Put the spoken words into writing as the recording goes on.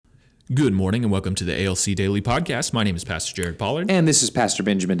Good morning and welcome to the ALC Daily Podcast. My name is Pastor Jared Pollard. And this is Pastor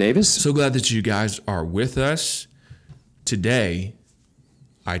Benjamin Davis. So glad that you guys are with us. Today,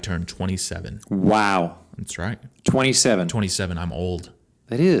 I turned 27. Wow. That's right. 27. 27, I'm old.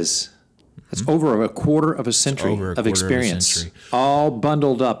 That is. That's over a quarter of a century of experience. All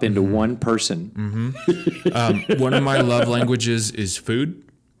bundled up into one person. One of my love languages is food.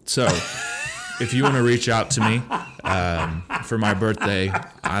 So if you want to reach out to me for my birthday,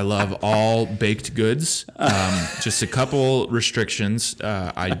 I love all baked goods. Just a couple restrictions.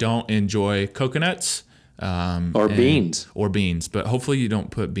 I don't enjoy coconuts. Or beans. But hopefully you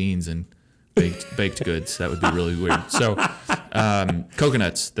don't put beans in baked goods. That would be really weird. So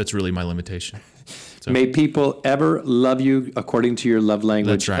coconuts, that's really my limitation. So, may people ever love you according to your love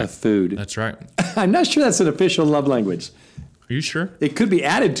language of food. That's right. I'm not sure that's an official love language. Are you sure? It could be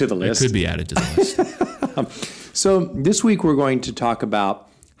added to the list. It could be added to the list. So this week we're going to talk about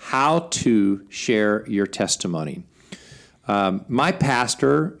how to share your testimony. My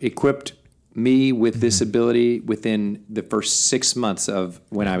pastor equipped me with this ability within the first 6 months of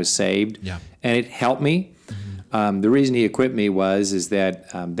when I was saved, and it helped me. The reason he equipped me is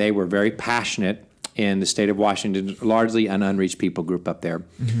that they were very passionate in the state of Washington, largely an unreached people group up there.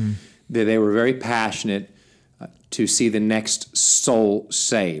 They were very passionate to see the next soul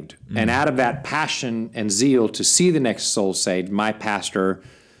saved. And out of that passion and zeal to see the next soul saved, my pastor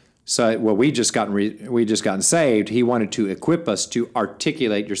said, well, we just gotten saved. He wanted to equip us to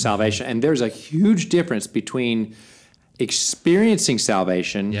articulate your salvation. And there's a huge difference between experiencing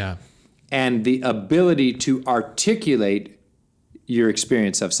salvation and the ability to articulate your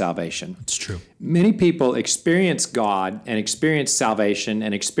experience of salvation. It's true. Many people experience God and experience salvation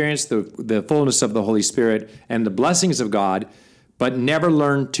and experience the fullness of the Holy Spirit and the blessings of God, but never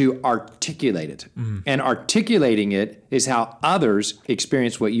learn to articulate it. And articulating it is how others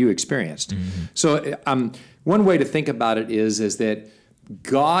experience what you experienced. So one way to think about it is that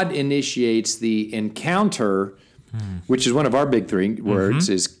God initiates the encounter, which is one of our big three words,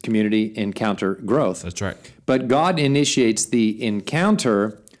 is community, encounter, growth. That's right. But God initiates the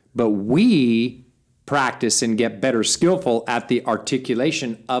encounter, but we practice and get better skillful at the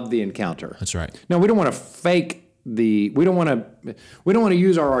articulation of the encounter. That's right. Now, we don't want to fake we don't want to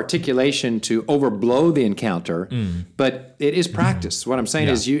use our articulation to overblow the encounter, but it is practice. What I'm saying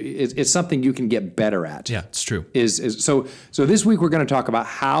is it's something you can get better at. Yeah, it's true. So this week we're going to talk about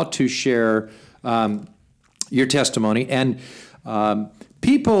how to share your testimony, and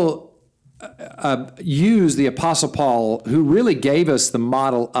people use the Apostle Paul, who really gave us the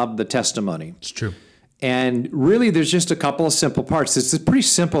model of the testimony. It's true. And really, there's just a couple of simple parts. It's pretty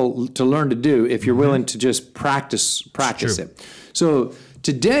simple to learn to do if you're willing to just practice it. So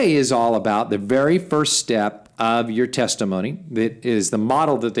today is all about the very first step of your testimony. That is the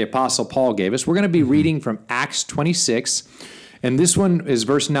model that the Apostle Paul gave us. We're going to be reading from Acts 26, and this one is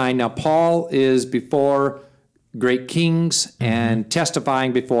verse 9. Now, Paul is before great kings and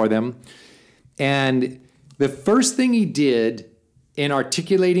testifying before them. And the first thing he did in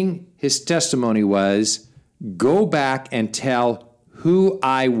articulating his testimony was go back and tell who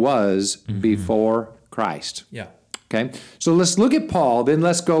I was before Christ. Yeah. Okay. So let's look at Paul, then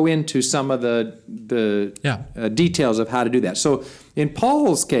let's go into some of the details of how to do that. So in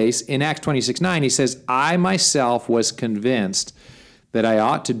Paul's case, in Acts 26:9, he says, I myself was convinced that I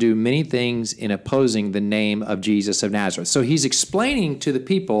ought to do many things in opposing the name of Jesus of Nazareth. So he's explaining to the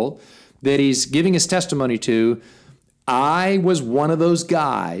people that he's giving his testimony to, I was one of those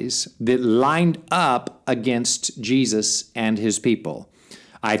guys that lined up against Jesus and his people.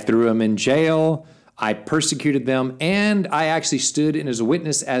 I threw them in jail, I persecuted them, and I actually stood in as a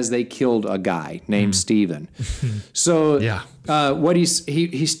witness as they killed a guy named Stephen. So what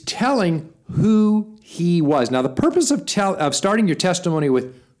he's telling who he was. Now, the purpose of starting your testimony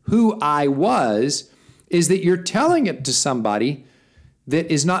with who I was is that you're telling it to somebody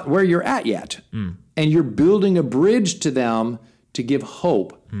that is not where you're at yet. And you're building a bridge to them to give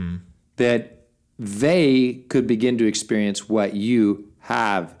hope that they could begin to experience what you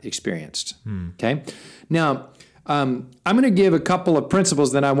have experienced. Okay? Now, I'm going to give a couple of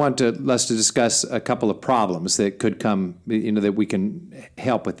principles, then I want us to discuss a couple of problems that could come, that we can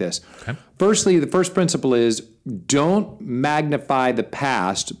help with this. Okay. Firstly, the first principle is don't magnify the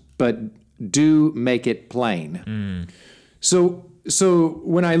past, but do make it plain. So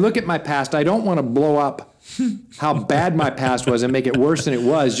when I look at my past, I don't want to blow up how bad my past was and make it worse than it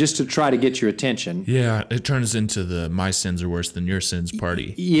was just to try to get your attention. Yeah, it turns into the my sins are worse than your sins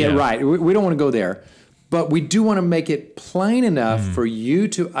party. Yeah. Right. We don't want to go there. But we do want to make it plain enough for you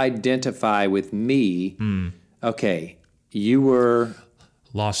to identify with me. Okay, you were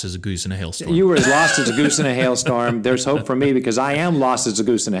Lost as a goose in a hailstorm. You were as lost as a goose in a hailstorm. There's hope for me because I am lost as a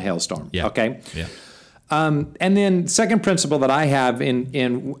goose in a hailstorm. Yeah. Okay? Yeah. And then second principle that I have in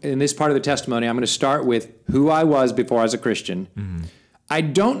this part of the testimony, I'm going to start with who I was before I was a Christian. Mm-hmm. I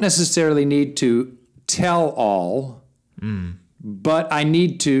don't necessarily need to tell all, but I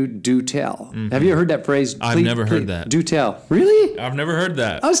need to do tell. Mm-hmm. Have you heard that phrase? I've never heard that. Do tell. Really? I've never heard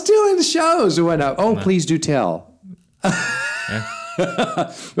that. I was still in the shows and went, oh, please do tell. Yeah.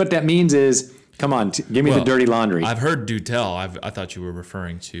 What that means is, come on, give me the dirty laundry. I've heard do tell. I thought you were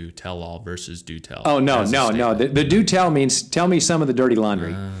referring to tell all versus do tell. Oh, no. The do tell means tell me some of the dirty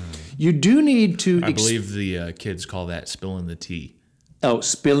laundry. You do need to... I believe the kids call that spilling the tea. Oh,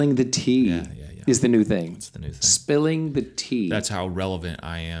 spilling the tea is the new thing. It's the new thing. Spilling the tea. That's how relevant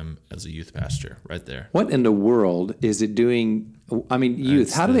I am as a youth pastor right there. What in the world is it doing? I mean,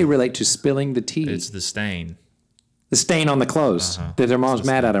 youth, how do they relate to spilling the tea? It's the stain. The stain on the clothes that their mom's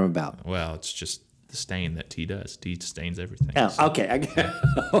mad at them about. Well, it's just the stain that tea does. Tea stains everything. Oh, okay.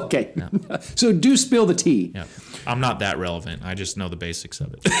 Okay. Yeah. So do spill the tea. Yeah. I'm not that relevant. I just know the basics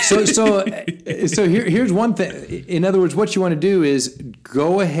of it. So here's one thing. In other words, what you want to do is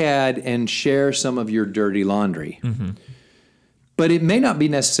go ahead and share some of your dirty laundry. Mm-hmm. But it may not be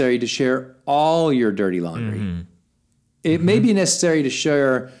necessary to share all your dirty laundry. Mm-hmm. It may be necessary to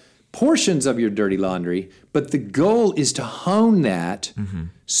share portions of your dirty laundry, but the goal is to hone that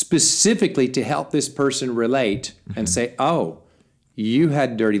specifically to help this person relate and say, oh, you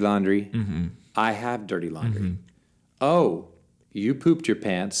had dirty laundry. I have dirty laundry. Oh, you pooped your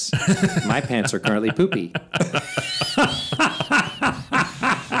pants. My pants are currently poopy.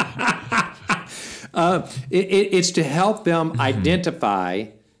 It's to help them identify,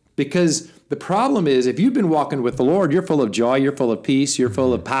 because the problem is, if you've been walking with the Lord, you're full of joy, you're full of peace, you're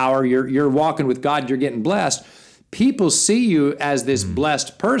full of power, you're walking with God, you're getting blessed. People see you as this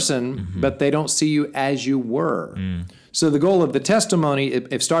blessed person, but they don't see you as you were. So the goal of the testimony,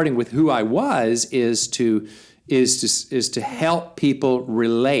 if starting with who I was, is to help people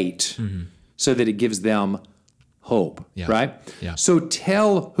relate so that it gives them hope, right? Yeah. So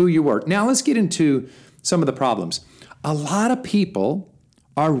tell who you were. Now let's get into some of the problems. A lot of people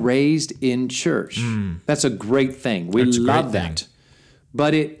are raised in church. That's a great thing. We love that.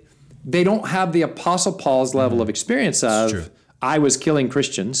 But they don't have the Apostle Paul's level of experience of, I was killing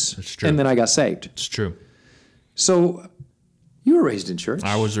Christians, and then I got saved. It's true. So you were raised in church.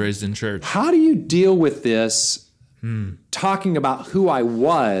 I was raised in church. How do you deal with this, talking about who I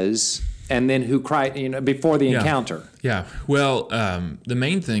was and then who Christ, before the encounter? Yeah. Well, the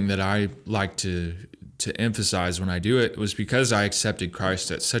main thing that I like to emphasize when I do it was because I accepted Christ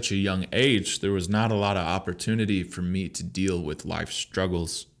at such a young age, there was not a lot of opportunity for me to deal with life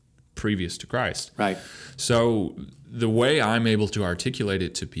struggles previous to Christ. Right. So the way I'm able to articulate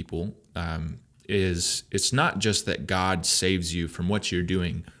it to people is it's not just that God saves you from what you're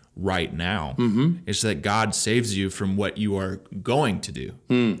doing right now. It's that God saves you from what you are going to do.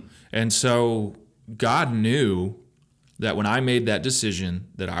 And so God knew that when I made that decision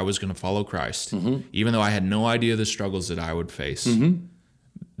that I was going to follow Christ, even though I had no idea the struggles that I would face,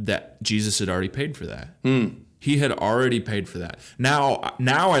 that Jesus had already paid for that. He had already paid for that. Now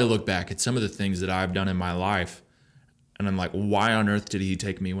I look back at some of the things that I've done in my life, and I'm like, why on earth did he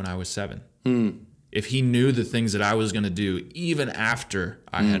take me when I was 7? If he knew the things that I was going to do even after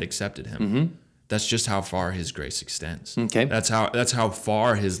I had accepted him, that's just how far his grace extends. Okay. That's how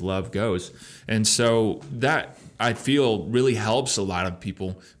far his love goes. And so that, I feel, really helps a lot of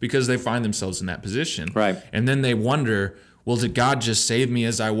people because they find themselves in that position. Right. And then they wonder, well, did God just save me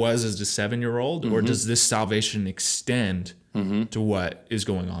as I was as a 7-year-old? Or does this salvation extend to what is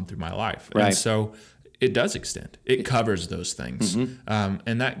going on through my life? Right. And so it does extend. It covers those things.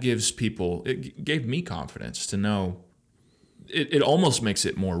 And that gives people, it gave me confidence to know. It almost makes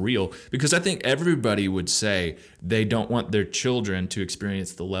it more real, because I think everybody would say they don't want their children to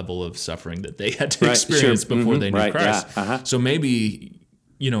experience the level of suffering that they had to experience before they knew Christ. Yeah. So maybe,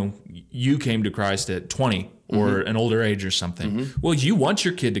 you came to Christ at 20 or an older age or something. Well, you want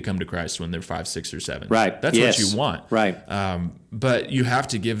your kid to come to Christ when they're 5, 6, or 7. Right. That's what you want. Right. But you have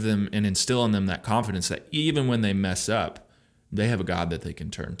to give them and instill in them that confidence that even when they mess up, they have a God that they can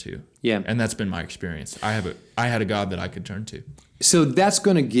turn to. Yeah. And that's been my experience. I had a God that I could turn to. So that's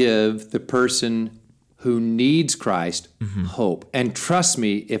going to give the person who needs Christ hope. And trust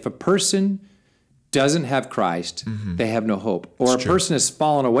me, if a person doesn't have Christ, they have no hope. Or a person has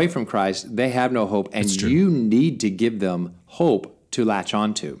fallen away from Christ, they have no hope. And you need to give them hope to latch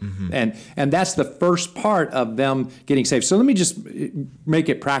onto. And that's the first part of them getting saved. So let me just make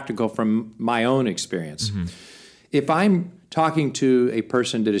it practical from my own experience. If I'm talking to a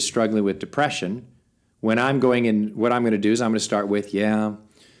person that is struggling with depression, when I'm going in, what I'm going to do is I'm going to start with, even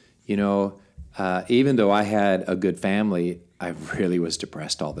though I had a good family, I really was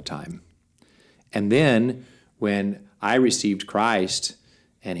depressed all the time. And then when I received Christ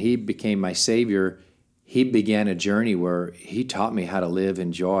and he became my Savior, he began a journey where he taught me how to live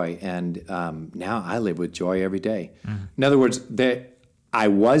in joy. And now I live with joy every day. Mm-hmm. In other words, I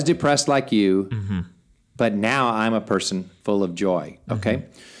was depressed like you, but now I'm a person full of joy, okay?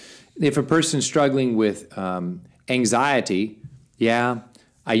 Mm-hmm. If a person's struggling with anxiety,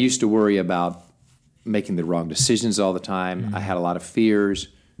 I used to worry about making the wrong decisions all the time. Mm-hmm. I had a lot of fears,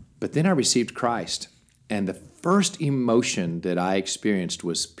 but then I received Christ. And the first emotion that I experienced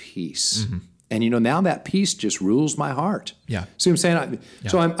was peace. Mm-hmm. And now that peace just rules my heart. Yeah. See what I'm saying?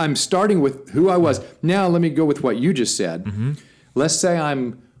 So I'm starting with who I was. Yeah. Now let me go with what you just said. Mm-hmm. Let's say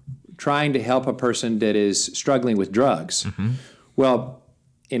I'm trying to help a person that is struggling with drugs. Mm-hmm. Well,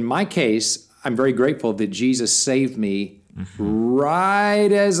 in my case, I'm very grateful that Jesus saved me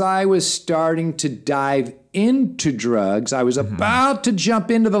right as I was starting to dive into drugs. I was about to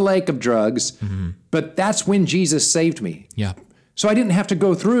jump into the lake of drugs, but that's when Jesus saved me. Yeah. So I didn't have to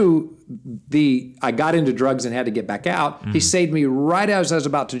go through I got into drugs and had to get back out. He saved me right as I was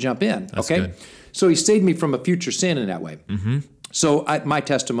about to jump in. That's good. So he saved me from a future sin in that way. So my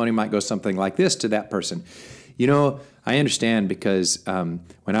testimony might go something like this to that person. I understand because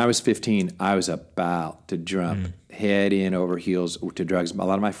when I was 15, I was about to jump head in over heels to drugs. A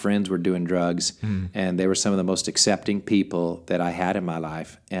lot of my friends were doing drugs, and they were some of the most accepting people that I had in my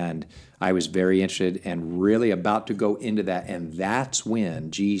life. And I was very interested and really about to go into that. And that's when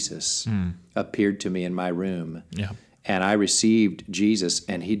Jesus appeared to me in my room. Yeah. And I received Jesus,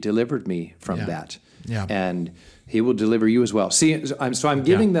 and he delivered me from that. Yeah. And he will deliver you as well. See, so I'm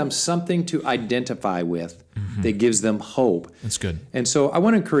giving them something to identify with that gives them hope. That's good. And so I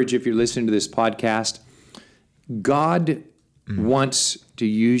want to encourage you, if you're listening to this podcast, God wants to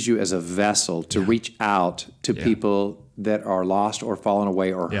use you as a vessel to reach out to people that are lost or fallen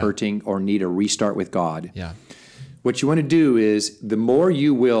away or hurting or need a restart with God. Yeah. What you want to do is the more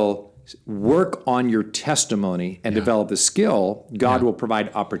you will work on your testimony and develop the skill, God will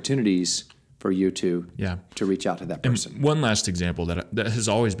provide opportunities for you to reach out to that person. And one last example that has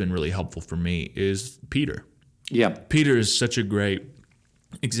always been really helpful for me is Peter. Yeah. Peter is such a great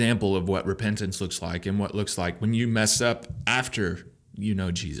example of what repentance looks like and what looks like when you mess up after you know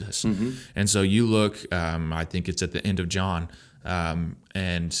Jesus. And so you look, I think it's at the end of John,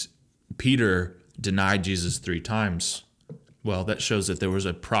 and Peter denied Jesus 3 times. Well, that shows that there was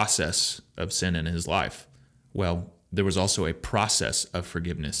a process of sin in his life. Well, there was also a process of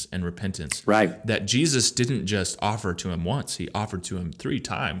forgiveness and repentance. Right. That Jesus didn't just offer to him once, he offered to him 3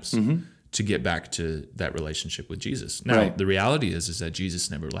 times to get back to that relationship with Jesus. Now, the reality is that Jesus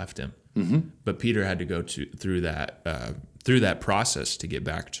never left him. But Peter had to go through that process to get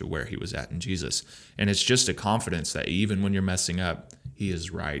back to where he was at in Jesus. And it's just a confidence that even when you're messing up, he is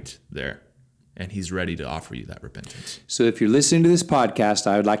right there. And he's ready to offer you that repentance. So if you're listening to this podcast,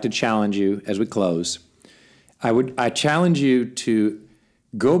 I would like to challenge you as we close. I challenge you to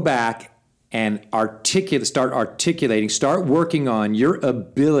go back and start working on your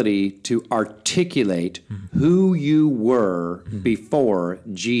ability to articulate who you were before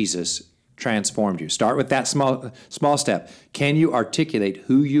Jesus transformed you. Start with that small step. Can you articulate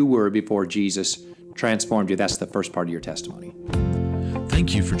who you were before Jesus transformed you? That's the first part of your testimony.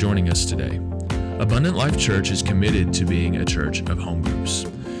 Thank you for joining us today. Abundant Life Church is committed to being a church of home groups.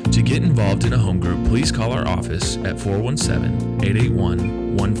 To get involved in a home group, please call our office at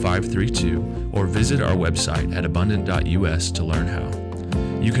 417-881-1532 or visit our website at abundant.us to learn how.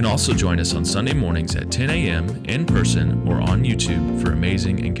 You can also join us on Sunday mornings at 10 a.m. in person or on YouTube for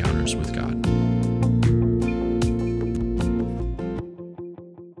amazing encounters with God.